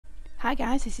Hi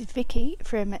guys, this is Vicky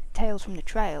from Tales from the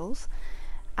Trails.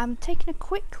 I'm taking a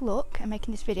quick look and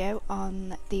making this video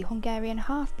on the Hungarian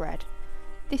Halfbred.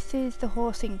 This is the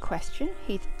horse in question.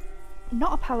 He's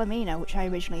not a Palomino, which I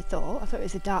originally thought. I thought it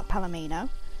was a dark Palomino.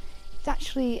 It's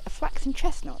actually a Flaxen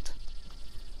Chestnut.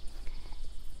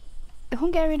 The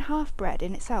Hungarian Halfbred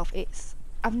in itself,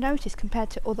 I've noticed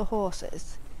compared to other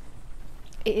horses,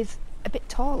 it is a bit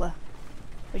taller,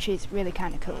 which is really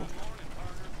kind of cool.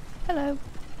 Hello.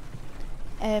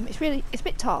 It's a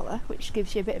bit taller, which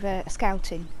gives you a bit of a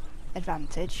scouting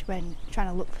advantage when trying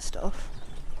to look for stuff.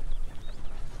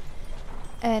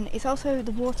 And it's also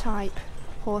the war type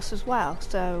horse as well,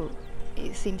 so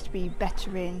it seems to be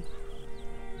better in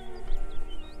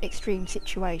extreme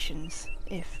situations,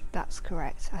 if that's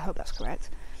correct. I hope that's correct.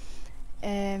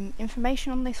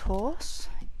 Information on this horse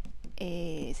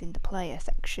is in the player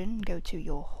section. Go to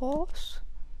your horse,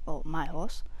 or my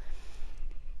horse.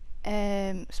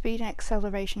 Speed and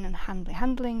acceleration and handling.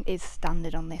 Handling is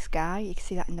standard on this guy. You can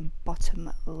see that in the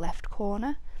bottom left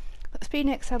corner. But the speed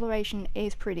and acceleration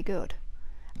is pretty good.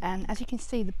 And as you can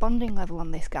see, the bonding level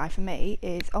on this guy for me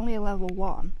is only a level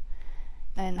 1.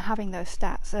 And having those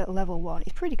stats at level 1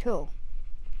 is pretty cool.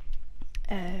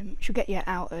 Should get you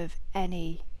out of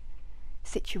any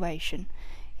situation.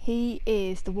 He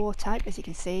is the war type, as you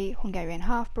can see, Hungarian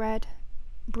Halfbred.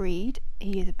 Breed,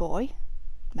 he is a boy,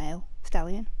 male,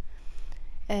 stallion.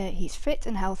 He's fit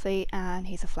and healthy, and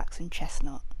he's a Flaxen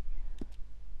Chestnut,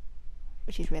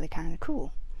 which is really kind of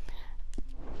cool.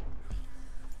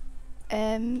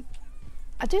 I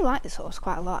do like this horse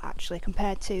quite a lot actually,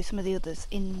 compared to some of the others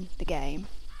in the game,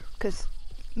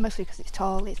 mostly because it's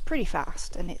tall, it's pretty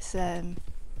fast, and it's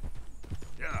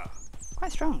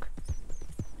quite strong.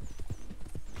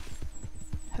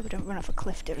 Hope I don't run off a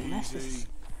cliff doing this.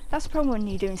 That's the problem when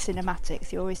you're doing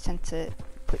cinematics. You always tend to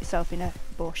put yourself in a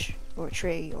bush or a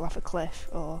tree or off a cliff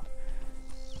or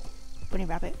bunny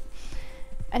rabbit.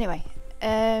 Anyway,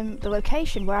 the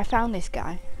location where I found this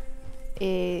guy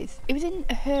it was in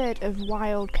a herd of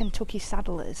wild Kentucky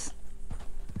saddlers,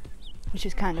 which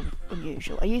is kind of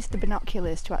unusual. I used the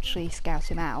binoculars to actually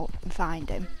scout him out and find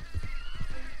him,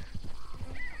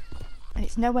 and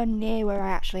it's nowhere near where I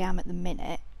actually am at the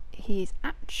minute. He's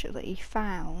actually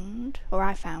found, or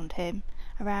I found him,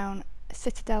 around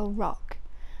Citadel Rock.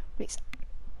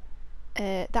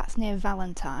 That's near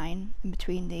Valentine, in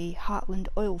between the Heartland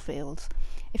oil fields.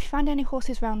 If you find any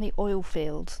horses around the oil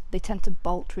fields, they tend to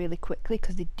bolt really quickly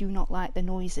because they do not like the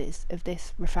noises of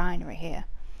this refinery here.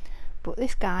 But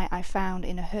this guy I found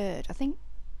in a herd. I think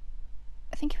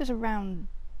he was around.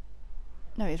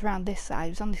 No, he was around this side.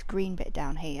 He was on this green bit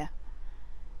down here,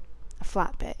 a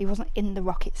flat bit. He wasn't in the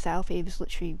rock itself. He was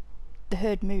literally, the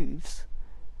herd moves,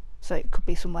 so it could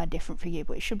be somewhere different for you,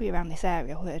 but it should be around this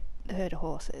area, a herd of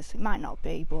horses. It might not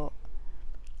be, but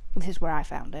this is where I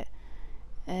found it.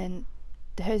 And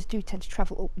the herds do tend to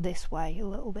travel up this way a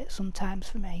little bit sometimes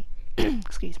for me.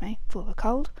 Excuse me, full of a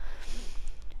cold.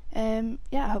 Yeah,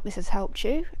 I hope this has helped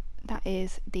you. That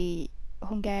is the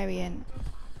Hungarian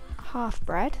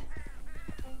Halfbred,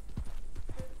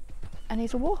 and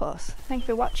he's a warhorse. Thank you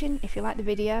for watching. If you like the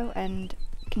video and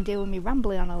can deal with me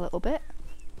rambling on a little bit,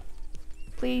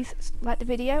 please like the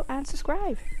video and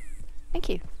subscribe. Thank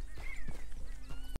you.